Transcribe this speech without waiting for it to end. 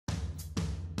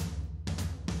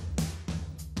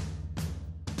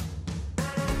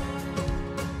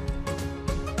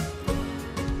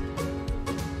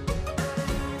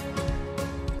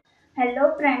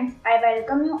Hello friends, I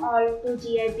welcome you all to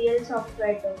GIPL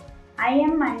Software Talk. I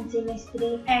am Mansi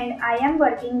Mistry and I am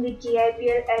working with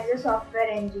GIPL as a software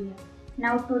engineer.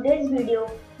 Now today's video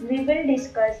we will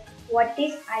discuss what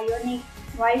is Ionic,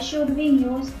 why should we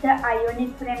use the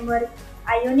Ionic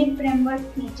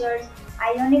framework features,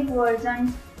 Ionic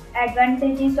versions,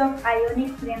 advantages of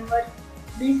Ionic framework,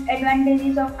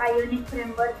 disadvantages of Ionic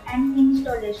framework and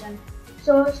installation.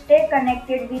 So stay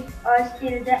connected with us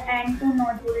till the end to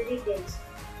know full details.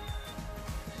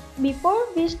 Before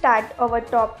we start our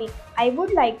topic, I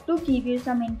would like to give you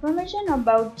some information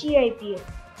about GIPL.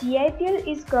 GIPL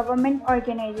is government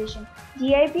organization.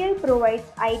 GIPL provides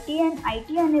IT and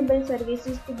IT-enabled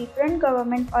services to different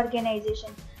government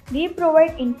organizations. We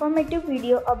provide informative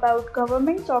video about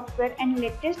government software and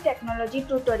latest technology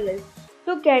tutorials.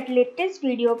 To get latest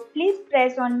video, please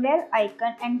press on bell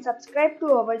icon and subscribe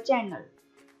to our channel.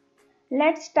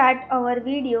 Let's start our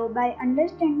video by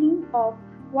understanding of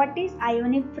what is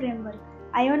Ionic framework.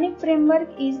 Ionic framework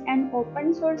is an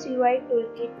open source UI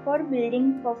toolkit for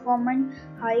building performant,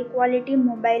 high quality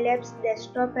mobile apps,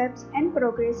 desktop apps and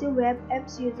progressive web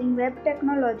apps using web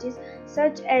technologies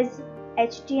such as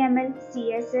HTML,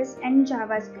 CSS and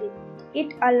JavaScript.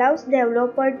 It allows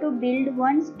developers to build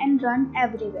once and run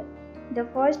everywhere. The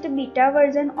first beta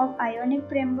version of Ionic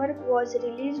framework was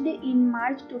released in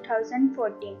March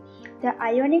 2014. The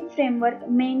Ionic framework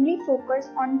mainly focuses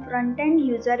on front-end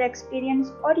user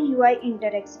experience or UI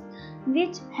interaction,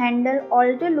 which handle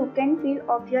all the look and feel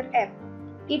of your app.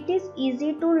 It is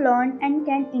easy to learn and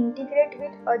can integrate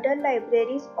with other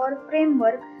libraries or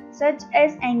frameworks such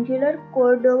as Angular,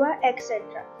 Cordova,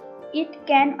 etc. It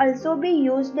can also be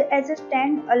used as a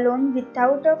stand-alone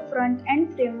without a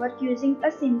front-end framework using a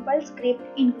simple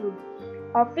script include.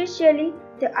 Officially,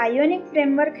 the Ionic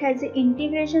framework has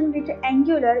integration with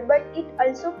Angular, but it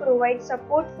also provides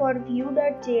support for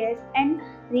Vue.js and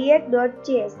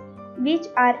React.js, which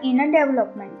are in a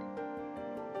development.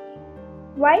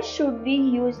 Why should we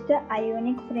use the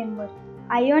Ionic framework?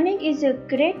 Ionic is a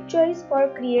great choice for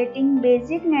creating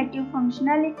basic native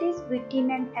functionalities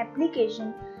within an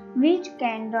application which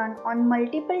can run on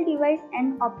multiple devices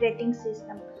and operating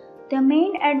systems. The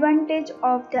main advantage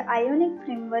of the Ionic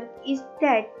framework is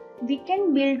that we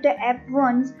can build the app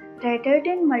once rather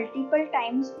than multiple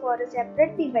times for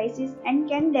separate devices and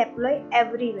can deploy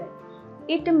everywhere.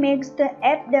 It makes the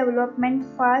app development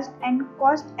fast and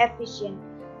cost efficient.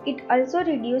 It also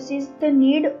reduces the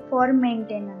need for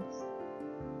maintenance.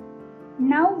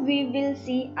 Now we will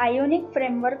see Ionic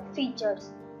framework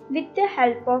features. With the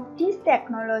help of these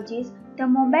technologies, the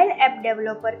mobile app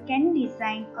developer can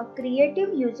design a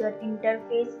creative user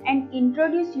interface and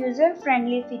introduce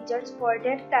user-friendly features for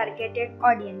their targeted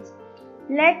audience.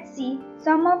 Let's see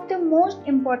some of the most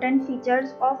important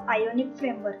features of Ionic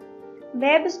framework.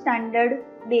 Web standard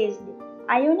based.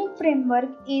 Ionic framework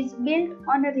is built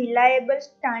on a reliable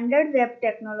standard web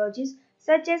technologies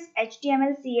such as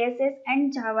HTML, CSS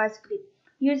and JavaScript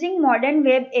using modern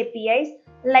web APIs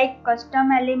like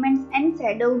custom elements and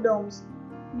shadow DOMs.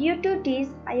 Due to this,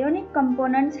 Ionic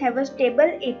components have a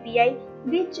stable API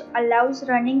which allows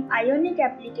running Ionic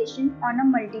application on a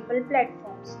multiple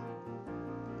platforms.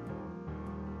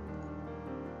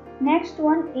 Next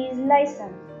one is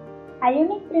license.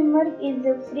 Ionic framework is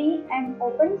a free and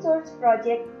open source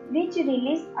project which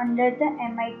released under the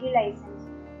MIT license.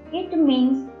 It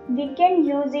means we can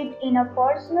use it in a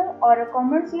personal or a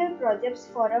commercial projects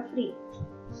for a free.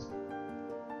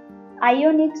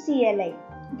 Ionic CLI.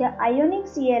 The Ionic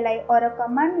CLI or a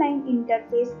command line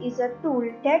interface is a tool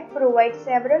that provides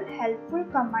several helpful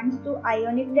commands to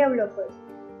Ionic developers.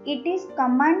 It is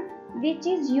command which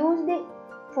is used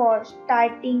for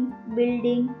starting,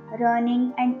 building,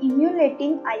 running and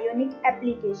emulating Ionic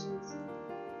applications.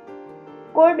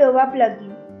 Cordova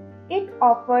plugin. It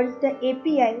offers the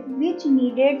API which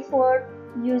needed for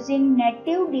using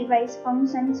native device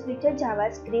functions with a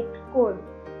JavaScript code.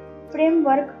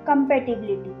 Framework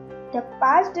compatibility. The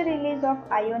past release of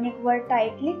Ionic were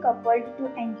tightly coupled to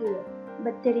Angular,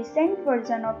 but the recent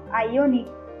version of Ionic,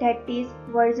 that is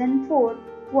version 4,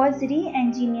 was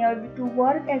re-engineered to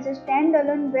work as a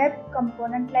standalone web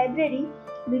component library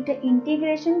with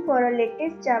integration for a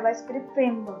latest JavaScript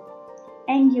framework.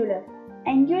 Angular.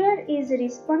 Angular is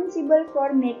responsible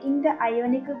for making the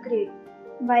Ionic great,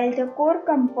 while the core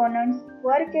components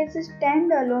work as a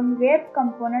standalone web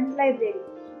component library.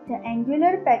 The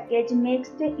Angular package makes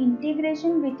the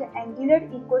integration with the Angular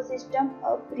ecosystem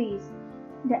a breeze.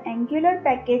 The Angular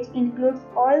package includes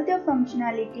all the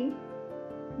functionality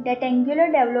that Angular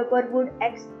developer would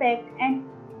expect and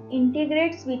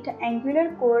integrates with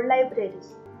Angular core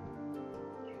libraries.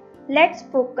 Let's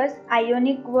focus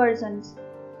Ionic versions.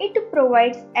 It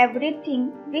provides everything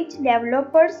which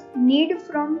developers need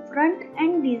from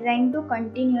front-end design to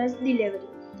continuous delivery.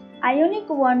 Ionic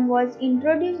 1 was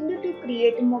introduced to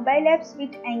create mobile apps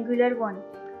with Angular 1.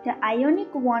 The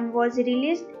Ionic 1 was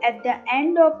released at the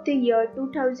end of the year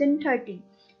 2013.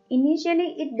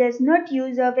 Initially, it does not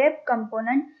use a web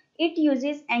component, it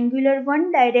uses Angular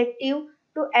 1 directive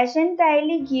to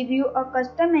essentially give you a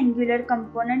custom Angular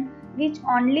component which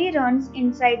only runs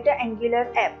inside the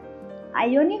Angular app.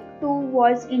 Ionic 2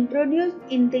 was introduced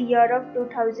in the year of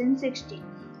 2016.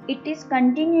 It is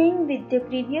continuing with the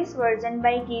previous version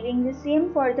by giving the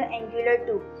same for the Angular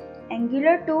 2.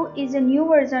 Angular 2 is a new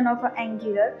version of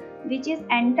Angular which is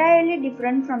entirely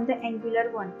different from the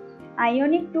Angular 1.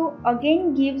 Ionic 2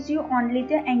 again gives you only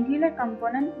the Angular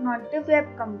component, not the web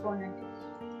component.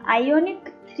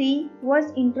 Ionic 3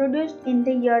 was introduced in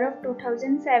the year of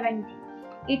 2017.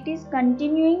 It is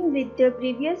continuing with the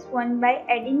previous one by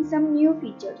adding some new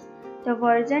features. The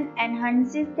version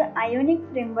enhances the Ionic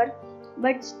framework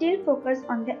but still focuses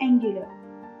on the Angular,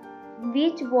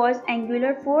 which was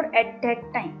Angular 4 at that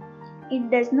time. It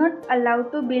does not allow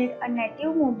to build a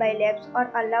native mobile apps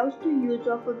or allows to use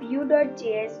of a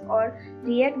Vue.js or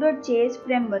React.js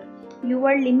framework. You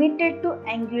are limited to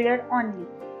Angular only.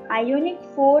 Ionic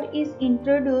 4 is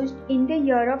introduced in the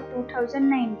year of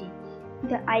 2019.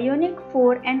 The Ionic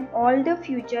 4 and all the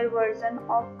future versions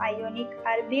of Ionic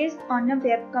are based on the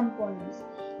web components.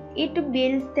 It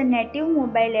builds the native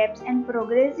mobile apps and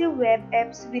progressive web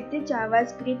apps with the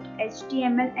JavaScript,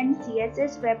 HTML and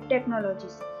CSS web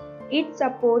technologies. It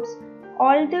supports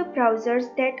all the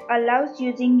browsers that allows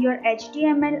using your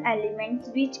HTML elements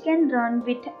which can run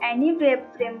with any web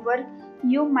framework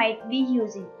you might be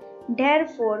using.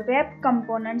 Therefore, web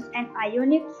components and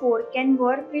Ionic 4 can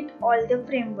work with all the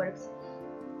frameworks.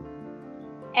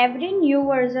 Every new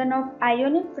version of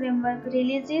Ionic framework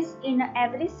releases in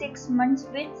every 6 months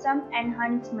with some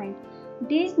enhancement.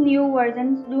 These new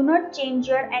versions do not change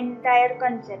your entire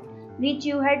concept, which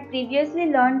you had previously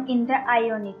learned in the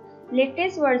Ionic.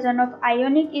 Latest version of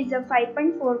Ionic is a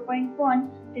 5.4.1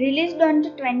 released on the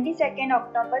 22nd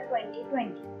October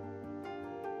 2020.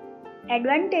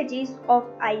 Advantages of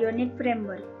Ionic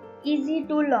framework: easy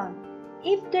to learn.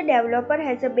 If the developer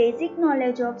has a basic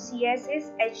knowledge of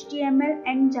CSS, HTML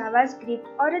and JavaScript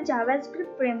or a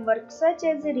JavaScript framework such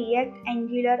as React,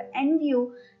 Angular and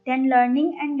Vue, then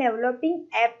learning and developing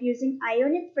app using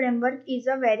Ionic framework is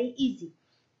a very easy.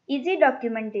 Easy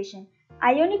documentation.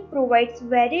 Ionic provides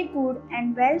very good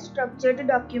and well-structured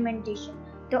documentation.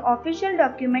 The official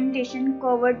documentation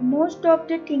covered most of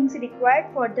the things required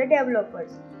for the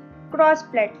developers.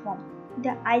 Cross-platform.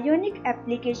 The Ionic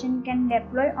application can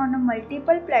deploy on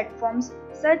multiple platforms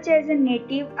such as a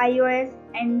native iOS,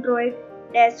 Android,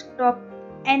 desktop,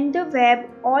 and the web,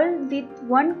 all with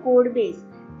one code base.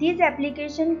 These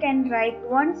applications can write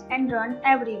once and run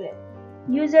everywhere.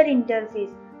 User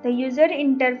interface. The user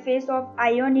interface of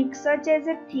Ionic, such as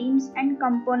themes and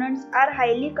components, are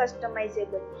highly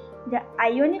customizable. The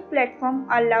Ionic platform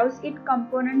allows its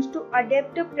components to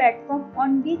adapt the platform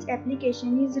on which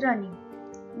application is running.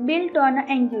 Built on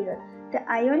Angular. The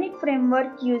Ionic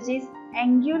framework uses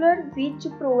Angular, which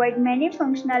provides many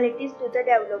functionalities to the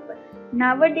developer.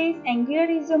 Nowadays, Angular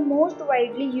is the most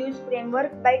widely used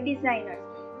framework by designers.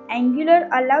 Angular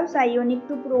allows Ionic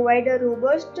to provide a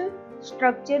robust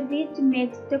structure which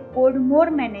makes the code more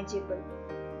manageable.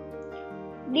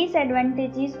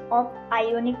 Disadvantages of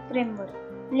Ionic framework: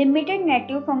 limited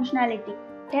native functionality.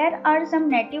 There are some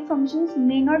native functions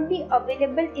may not be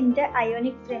available in the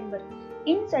Ionic framework.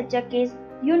 In such a case,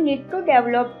 you need to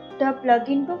develop the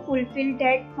plugin to fulfill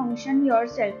that function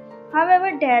yourself.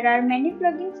 However, there are many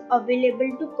plugins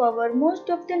available to cover most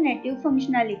of the native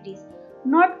functionalities.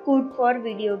 Not good for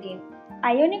video game.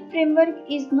 Ionic framework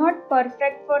is not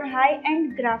perfect for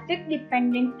high-end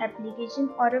graphic-dependent application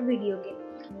or a video game.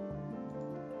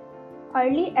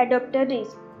 Early adopter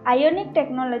risk. Ionic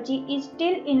technology is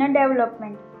still in a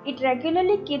development. It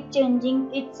regularly keeps changing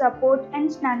its support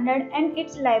and standard, and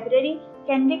its library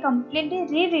can be completely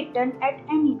rewritten at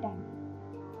any time.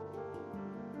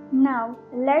 Now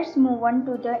let's move on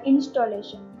to the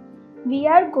installation. We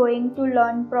are going to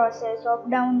learn process of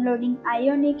downloading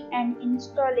Ionic and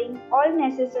installing all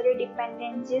necessary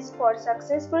dependencies for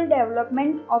successful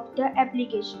development of the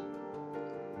application.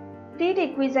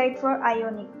 Prerequisite for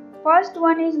Ionic. First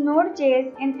one is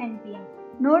Node.js and NPM.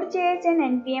 Node.js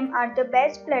and NPM are the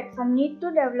best platform need to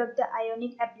develop the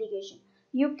Ionic application.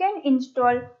 You can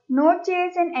install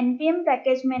Node.js and NPM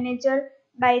package manager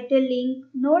by the link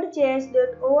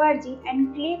nodejs.org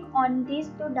and click on this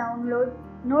to download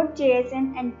Node.js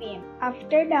and npm.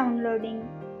 After downloading,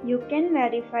 you can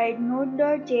verify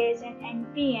node.js and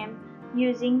npm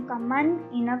using command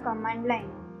in a command line.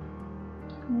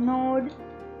 Node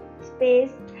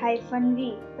space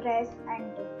 -v, press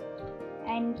enter.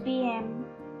 npm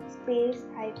space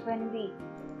 -v.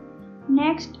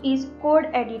 Next is code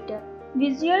editor.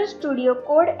 Visual Studio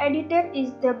Code Editor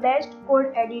is the best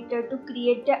code editor to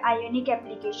create the Ionic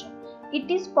application. It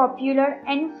is popular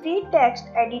and free text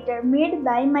editor made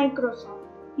by Microsoft.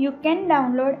 You can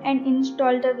download and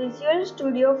install the Visual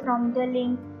Studio from the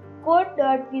link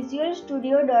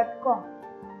code.visualstudio.com.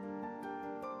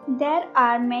 There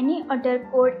are many other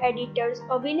code editors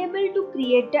available to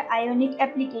create the Ionic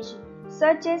application,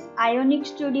 such as Ionic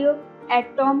Studio,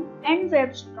 Atom, and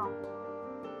WebStorm.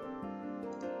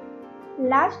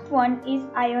 Last one is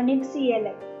Ionic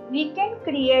CLI. We can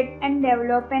create and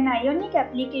develop an Ionic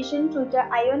application through the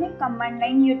Ionic command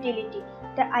line utility.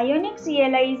 The Ionic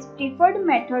CLI is preferred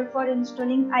method for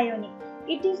installing Ionic.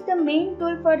 It is the main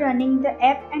tool for running the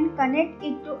app and connect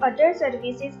it to other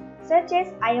services such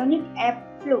as Ionic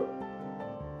App Flow.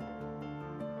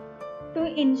 To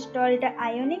install the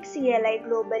Ionic CLI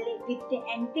globally with the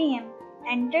npm,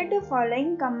 enter the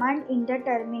following command in the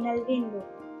terminal window.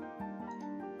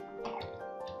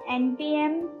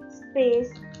 npm space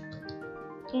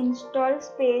install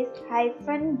space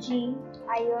 -g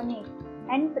Ionic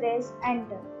and press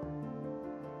enter.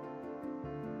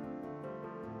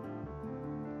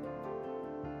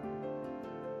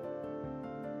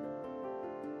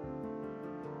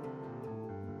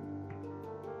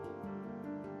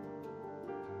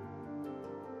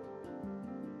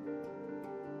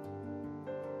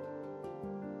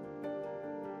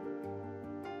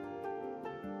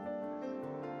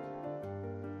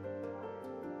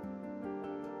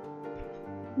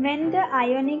 When the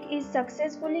Ionic is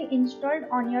successfully installed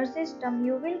on your system,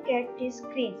 you will get this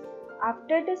screen.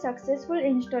 After the successful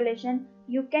installation,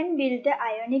 you can build the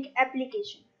Ionic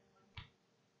application.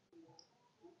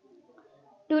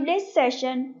 Today's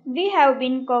session, we have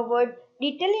been covered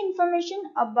detailed information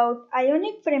about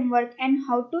Ionic framework and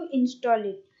how to install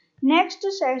it. Next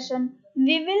session,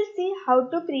 we will see how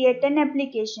to create an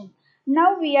application.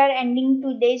 Now we are ending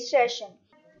today's session.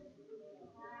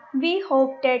 We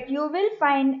hope that you will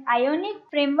find Ionic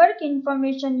framework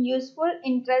information useful,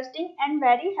 interesting, and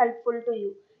very helpful to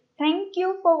you. Thank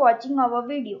you for watching our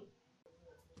video.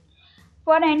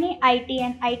 For any IT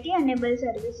and IT-enabled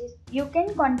services, you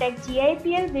can contact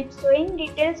GIPL with showing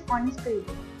details on screen.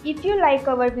 If you like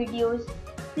our videos,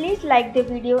 please like the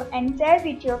video and share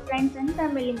with your friends and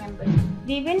family members.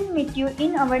 We will meet you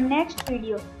in our next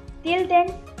video. Till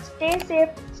then, stay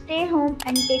safe, stay home,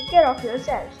 and take care of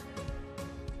yourselves.